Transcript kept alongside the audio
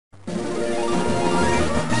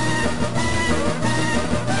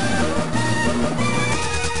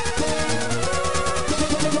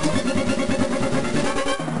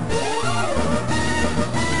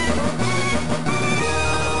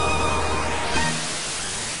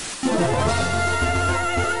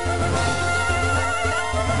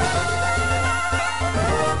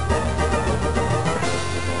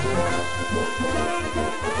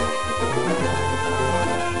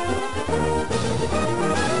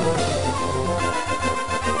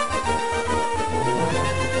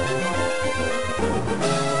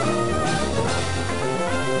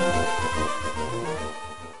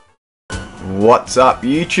What's up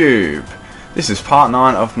YouTube? This is part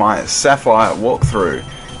 9 of my Sapphire walkthrough.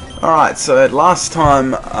 Alright, so last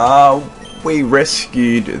time we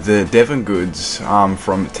rescued the Devon goods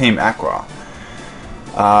from Team Aqua.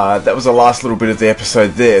 That was the last little bit of the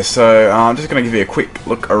episode there, so I'm just going to give you a quick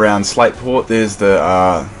look around Slateport. There's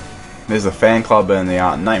the fan club and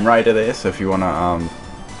the name raider there, so if you want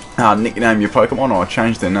to nickname your Pokemon or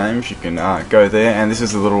change their names, you can go there. And this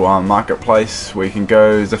is a little marketplace where you can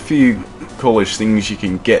go. There's a few coolish things you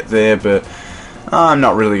can get there, but I'm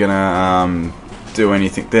not really gonna do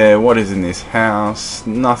anything there. What is in this house?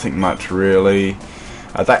 Nothing much really.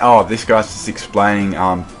 This guy's just explaining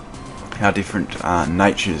how different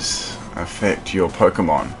natures affect your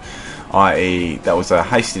Pokemon, i.e. that was a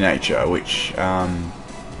hasty nature which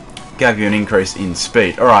gave you an increase in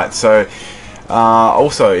speed. Alright, so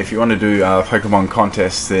also if you want to do Pokemon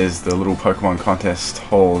contests, there's the little Pokemon contest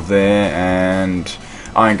hall there, and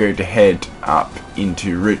I'm going to head up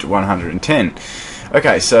into Route 110.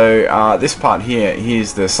 Okay, so this part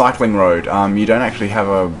here's the cycling road. You don't actually have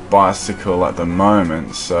a bicycle at the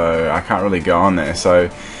moment, so I can't really go on there. So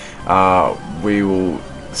we will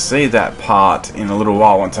see that part in a little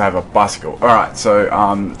while once I have a bicycle. Alright, so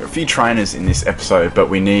a few trainers in this episode, but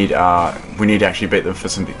we need to actually beat them for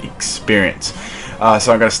some experience.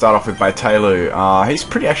 So I'm going to start off with my Tailu. He's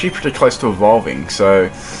actually pretty close to evolving,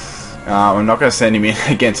 so I'm not going to send him in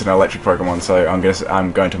against an electric Pokemon, so I'm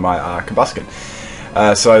going to my Kabuskin.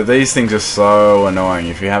 So these things are so annoying.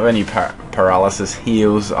 If you have any paralysis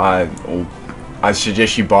heals, I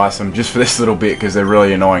suggest you buy some just for this little bit, because they're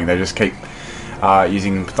really annoying. They just keep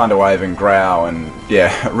using Thunder Wave and Growl, and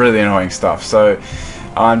yeah, really annoying stuff. So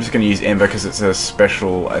I'm just going to use Ember because it's a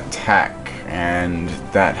special attack, and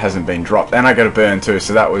that hasn't been dropped. And I got a burn too,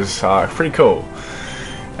 so that was pretty cool.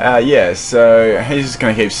 Yeah, so he's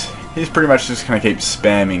pretty much just going to keep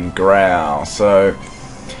spamming Growl. So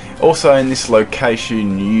also in this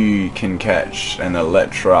location you can catch an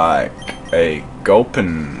Electrike, a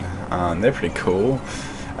Gulpin. They're pretty cool.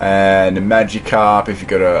 And a Magikarp if you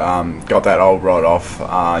got that old rod off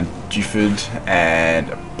Gifford, and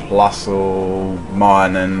Plusle,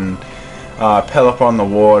 Minun, Pelipper on the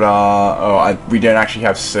water. We don't actually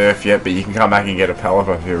have Surf yet, but you can come back and get a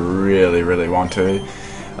Pelipper if you really want to.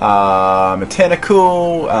 A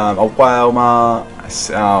Tentacool, a Whalmer,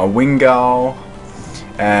 a Wingull,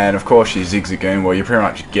 and of course your Zigzagoon. Well, you pretty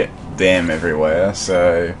much get them everywhere,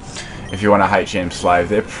 so if you want a HM Slave,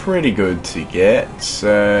 they're pretty good to get.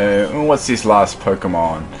 So what's this last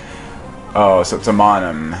Pokemon? Oh, so it's a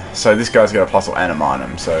Minun. So this guy's got a Plusle and a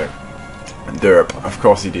Minun, so derp, of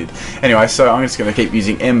course he did. Anyway, so I'm just going to keep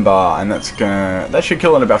using Ember, and that should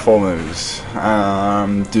kill in about 4 moves.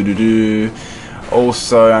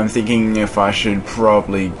 Also, I'm thinking if I should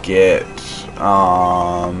probably get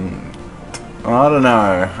I don't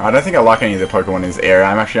know. I don't think I like any of the Pokemon in this area.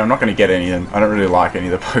 I'm not going to get any of them. I don't really like any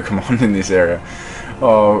of the Pokemon in this area.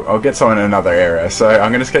 Oh, I'll get some in another area. So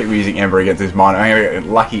I'm going to keep using Ember against this Minun. I'm going to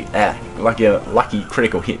get lucky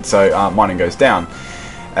critical hit. So Minun goes down,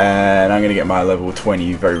 and I'm going to get my level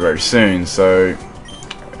 20 very soon. So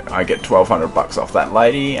I get 1,200 bucks off that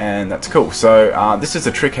lady, and that's cool. So this is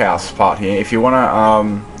the trick house part here. If you want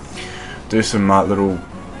to do some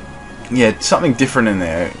something different in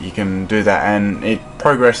there, you can do that, and it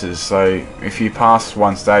progresses. So if you pass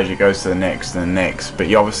one stage, it goes to the next and the next. But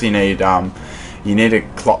you obviously need to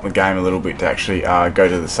clock the game a little bit to actually go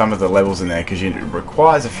to some of the levels in there, because it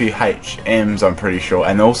requires a few HMs, I'm pretty sure,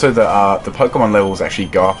 and also the Pokemon levels actually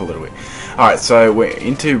go up a little bit. Alright, so we're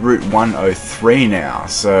into Route 103 now.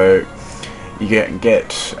 So you get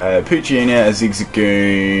a Poochyena, a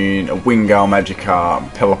Zigzagoon, a Wingull, Magikarp,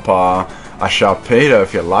 Pelipper, a Sharpedo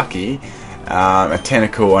if you're lucky, a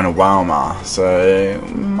Tentacool, and a Whalmer. So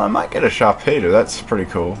I might get a Sharpedo. That's pretty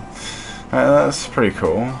cool. I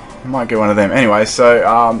might get one of them. Anyway, so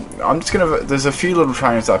I'm just gonna. There's a few little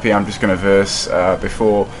trainers up here. I'm just gonna verse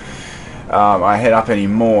before I head up any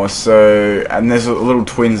more. So, and there's little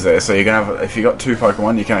twins there. So you're gonna have, if you got 2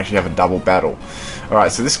 Pokemon, you can actually have a double battle.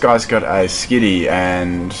 Alright, so this guy's got a Skitty,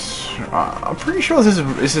 and I'm pretty sure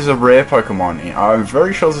this is a rare Pokemon. I'm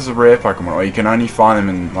very sure this is a rare Pokemon, or you can only find them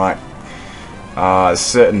in like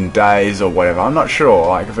certain days or whatever. I'm not sure.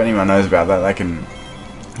 Like, if anyone knows about that, they can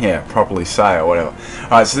properly say or whatever.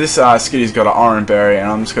 Alright, so this Skitty's got an Orange Berry, and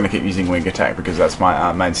I'm just going to keep using Wing Attack because that's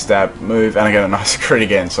my main stab move, and I get a nice crit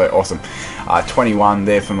again, so awesome. 21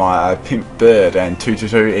 there for my Pimp Bird, and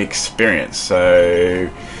 222 experience. So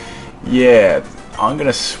yeah, I'm going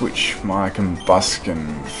to switch my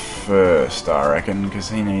Combuskin first, I reckon, because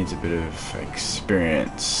he needs a bit of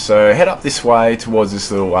experience. So head up this way towards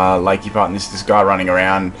this little lakey part, and this guy running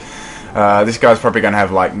around This guy's probably going to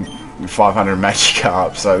have like 500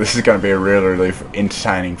 Magikarp, so this is going to be a really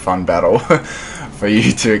entertaining, fun battle for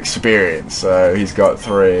you to experience. So he's got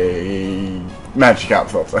 3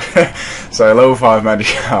 Magikarps also. So level 5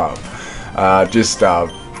 Magikarp.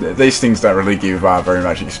 These things don't really give very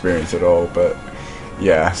much experience at all, but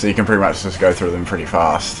yeah, so you can pretty much just go through them pretty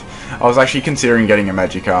fast. I was actually considering getting a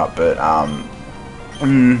Magikarp, but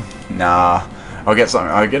nah, I'll get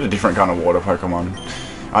a different kind of water Pokemon.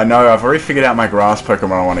 I know I've already figured out my grass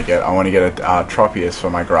Pokemon I want to get. I want to get a Tropius for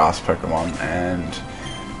my grass Pokemon, and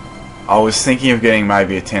I was thinking of getting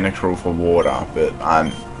maybe a Tentacruel for water, but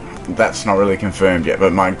that's not really confirmed yet.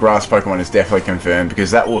 But my grass Pokemon is definitely confirmed, because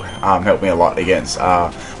that will help me a lot against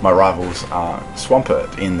my rival's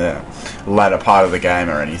Swampert in the latter part of the game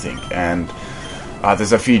or anything. And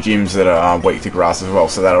there's a few gyms that are weak to grass as well,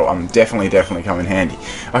 so that'll definitely come in handy.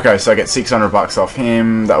 Okay, so I get 600 bucks off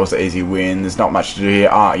him. That was an easy win. There's not much to do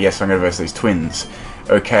here. Yes, I'm going to verse these twins.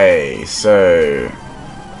 Okay, so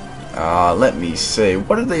let me see.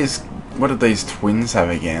 What did these twins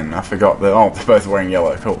have again? I forgot. They're both wearing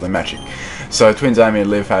yellow. Cool, they're matching. So twins Amy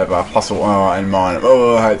and Liv have Plusle and Minun.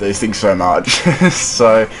 Oh, I hate these things so much.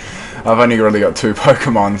 So I've only really got 2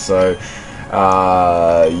 Pokemon, so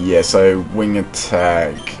yeah, so Wing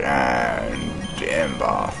Attack and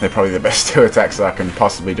Ember. They're probably the best 2 attacks that I can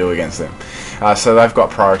possibly do against them. So they've got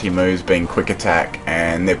priority moves being Quick Attack,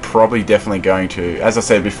 and they're probably definitely going to, as I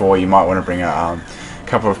said before, you might want to bring a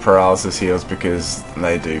couple of Paralysis Heals, because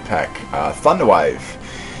they do pack Thunder Wave.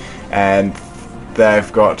 And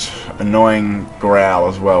they've got Annoying Growl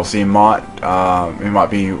as well, so it might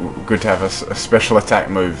be good to have a special attack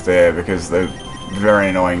move there, because they're very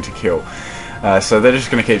annoying to kill. So they're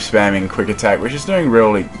just going to keep spamming Quick Attack, which is doing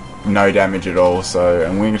really no damage at all. So,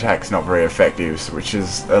 and Wing Attack's not very effective, which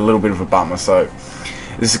is a little bit of a bummer. So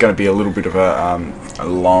this is going to be a little bit of a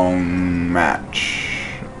long match.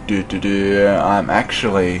 I'm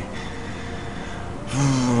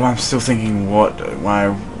still thinking what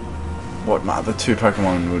my other 2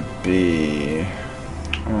 Pokemon would be.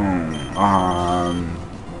 I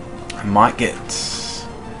might get.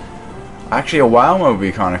 Actually, a Wailmer would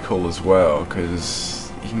be kind of cool as well,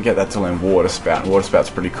 because you can get that to learn Water Spout, and Water Spout's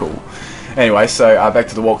pretty cool. Anyway, so back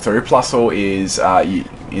to the walkthrough. Plusle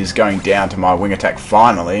is going down to my Wing Attack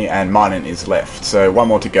finally, and Minun is left. So 1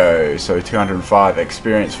 more to go. So 205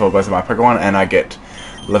 experience for both of my Pokemon, and I get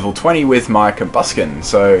level 20 with my Combuskin.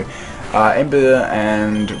 So Ember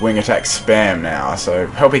and Wing Attack spam now. So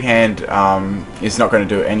Helping Hand is not going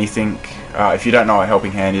to do anything. If you don't know what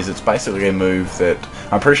Helping Hand is, it's basically a move that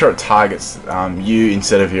I'm pretty sure it targets you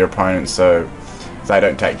instead of your opponent, so they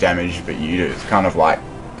don't take damage, but you do. It's kind of like,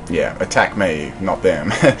 yeah, attack me, not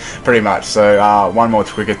them, pretty much. So 1 more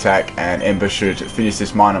Quick Attack, and Ember should finish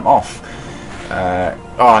this Minun off.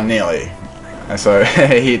 Nearly. And so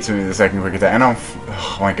he hits me with the second Quick Attack, and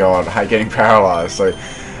oh my god, I hate getting paralyzed. So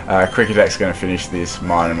Quick Attack's going to finish this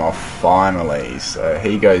Minun off finally. So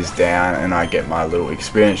he goes down, and I get my little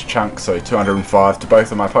experience chunk. So 205 to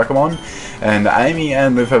both of my Pokemon, and Amy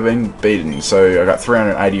and Liv have been beaten. So I got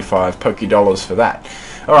 385 Poké-Dollars for that.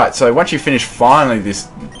 Alright, so once you finish finally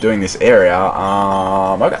doing this area,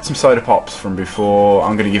 I got some Soda Pops from before.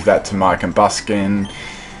 I'm going to give that to my Combuskin.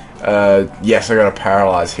 Yes, I got a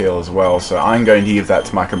Paralyze Heal as well, so I'm going to give that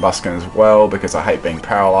to my Combuskin as well, because I hate being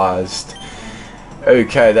paralyzed.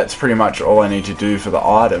 Okay, that's pretty much all I need to do for the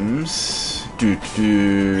items.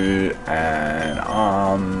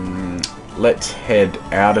 And let's head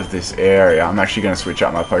out of this area. I'm actually going to switch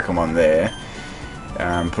up my Pokemon there.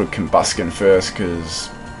 Put Combuskin first, because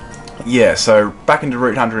yeah, so back into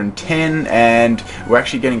Route 110, and we're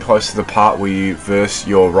actually getting close to the part where you verse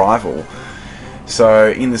your rival. So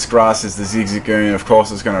in this grass is the Zigzagoon. Of course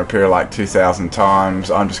it's going to appear like 2,000 times.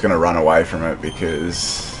 I'm just going to run away from it,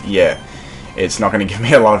 because yeah, it's not going to give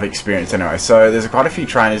me a lot of experience anyway. So there's quite a few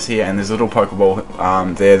trainers here, and there's a little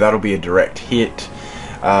Pokeball there. That'll be a direct hit.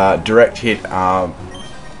 I'm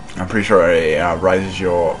pretty sure it raises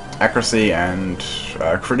your accuracy and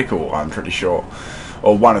critical, I'm pretty sure,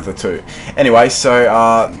 or one of the 2. Anyway,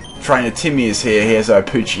 so trainer Timmy is here. He has a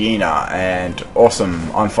Poochyena, and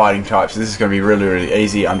awesome on fighting types. This is going to be really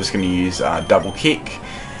easy. I'm just going to use double kick,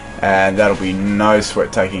 and that'll be no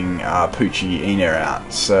sweat taking Poochyena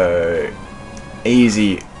out. So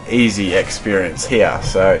easy experience here.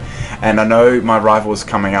 So, and I know my rival is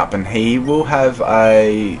coming up, and he will have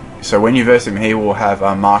so when you verse him, he will have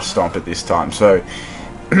a Marsh Stomp at this time. So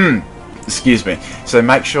excuse me. So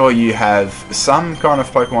make sure you have some kind of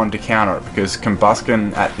Pokemon to counter it, because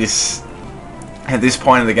Combuskin at this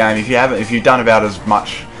point of the game, if you've done about as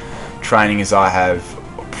much training as I have,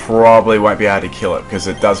 probably won't be able to kill it because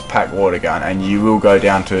it does pack water gun, and you will go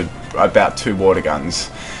down to about 2 water guns,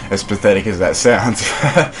 as pathetic as that sounds.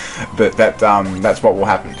 But that's what will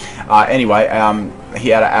happen. Anyway, he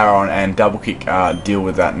had an arrow on, and double kick deal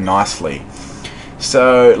with that nicely.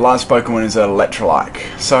 So last Pokemon is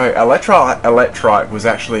Electrolyte. So Electrolyte was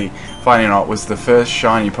actually, funny enough, was the first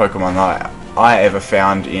shiny Pokemon that I ever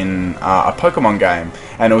found in a Pokemon game,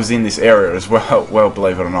 and it was in this area as well. Well,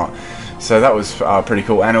 believe it or not. So that was pretty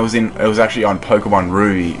cool, and it was actually on Pokemon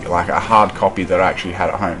Ruby, like a hard copy that I actually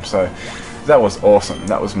had at home. So that was awesome.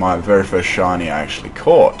 That was my very first shiny I actually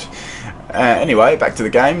caught. Anyway, back to the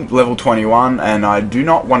game, level 21, and I do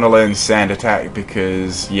not want to learn Sand Attack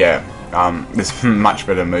because, yeah, there's much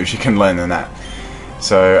better moves you can learn than that.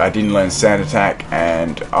 So I didn't learn Sand Attack,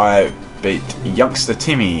 and I beat youngster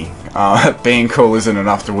Timmy. Being cool isn't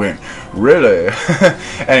enough to win. Really?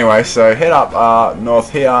 Anyway, so head up north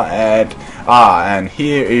here, and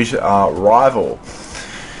here is our rival.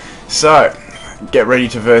 So get ready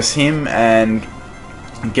to verse him, and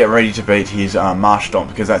get ready to beat his Marshtomp,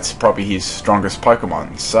 because that's probably his strongest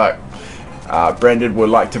Pokemon. So Brendan would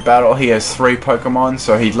like to battle. He has 3 Pokemon,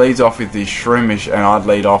 so he leads off with the Shroomish, and I'd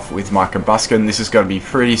lead off with my Combuskin. This is going to be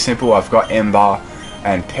pretty simple. I've got Ember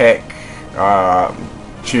and Peck.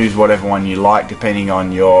 Choose whatever one you like depending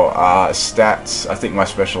on your stats. I think my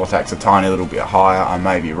special attack's a tiny little bit higher. I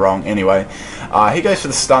may be wrong. Anyway, he goes for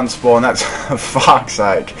the Stun Spore, and that's, for fuck's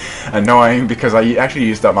sake, annoying because I actually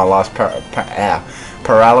used up my last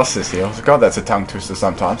paralysis here. God, that's a tongue twister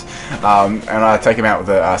sometimes. And I take him out with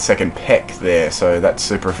a second Peck there, so that's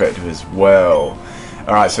super effective as well.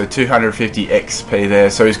 Alright, so 250 XP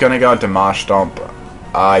there. So he's going to go into Marshtomp.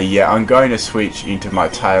 Yeah, I'm going to switch into my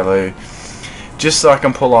Taillow, just so I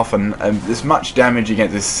can pull off as much damage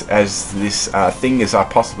against this thing as I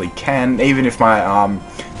possibly can. Even if my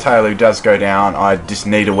Taillow does go down, I just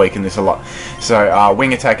need to weaken this a lot. So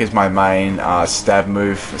Wing Attack is my main stab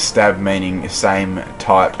move. Stab meaning same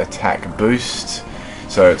type attack boost.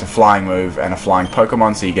 So it's a flying move and a flying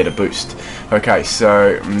Pokemon, so you get a boost. Okay,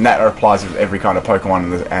 so that applies with every kind of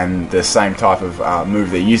Pokemon and the same type of move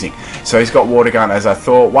they're using. So he's got Water Gun, as I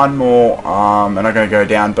thought. One more, and I'm going to go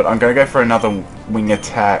down, but I'm going to go for another Wing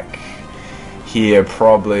Attack here,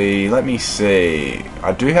 probably. Let me see.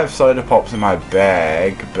 I do have Soda Pops in my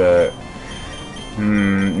bag, but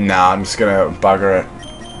nah, I'm just going to bugger it.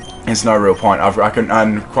 There's no real point.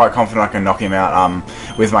 I'm quite confident I can knock him out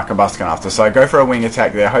with my Combuskin after. So I go for a Wing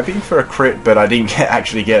Attack there, hoping for a crit, but I didn't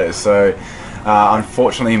actually get it. So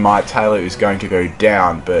unfortunately my Taillow is going to go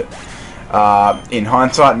down. But in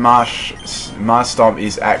hindsight, Marshtomp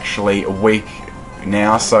is actually weak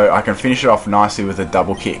now, so I can finish it off nicely with a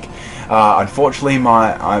double kick. Unfortunately,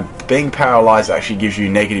 my being paralyzed actually gives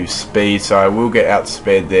you negative speed, so I will get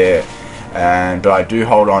outspeed there. But I do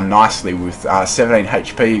hold on nicely with 17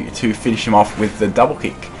 HP to finish him off with the double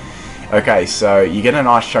kick. Okay, so you get a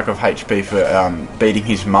nice chunk of HP for beating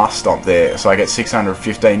his Marshtomp there. So I get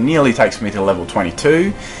 615, nearly takes me to level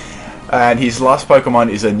 22. And his last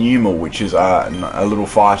Pokemon is a Numel, which is a little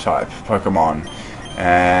fire type Pokemon.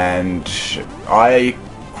 And I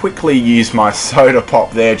quickly use my Soda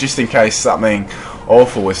Pop there just in case something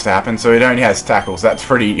awful was to happen. So it only has tackles. That's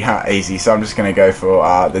pretty easy. So I'm just going to go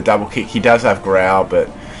for the double kick. He does have Growl, but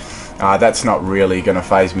that's not really going to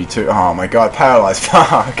phase me too. Oh my god, paralyzed.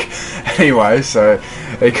 Fuck. Anyway, so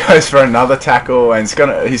he goes for another tackle, and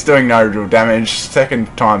he's doing no real damage. Second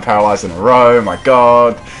time paralyzed in a row. My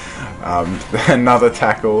god. Another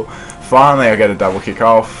tackle. Finally, I get a double kick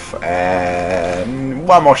off, and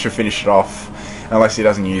one more should finish it off. Unless he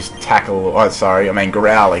doesn't use tackle,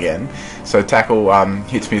 Growl again. So tackle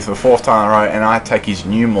hits me for the 4th time in a row, and I take his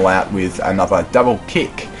Numel out with another double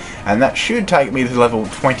kick. And that should take me to level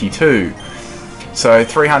 22. So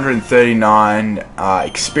 339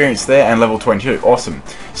 experience there, and level 22. Awesome.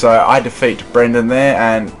 So I defeat Brendan there,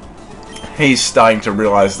 and he's starting to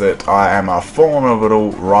realise that I am a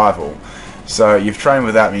formidable rival. So you've trained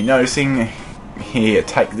without me noticing. Here,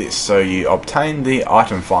 take this. So you obtain the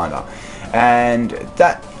item finder. And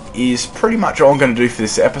that is pretty much all I'm going to do for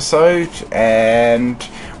this episode, and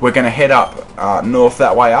we're going to head up north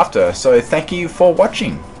that way after. So thank you for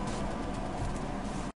watching.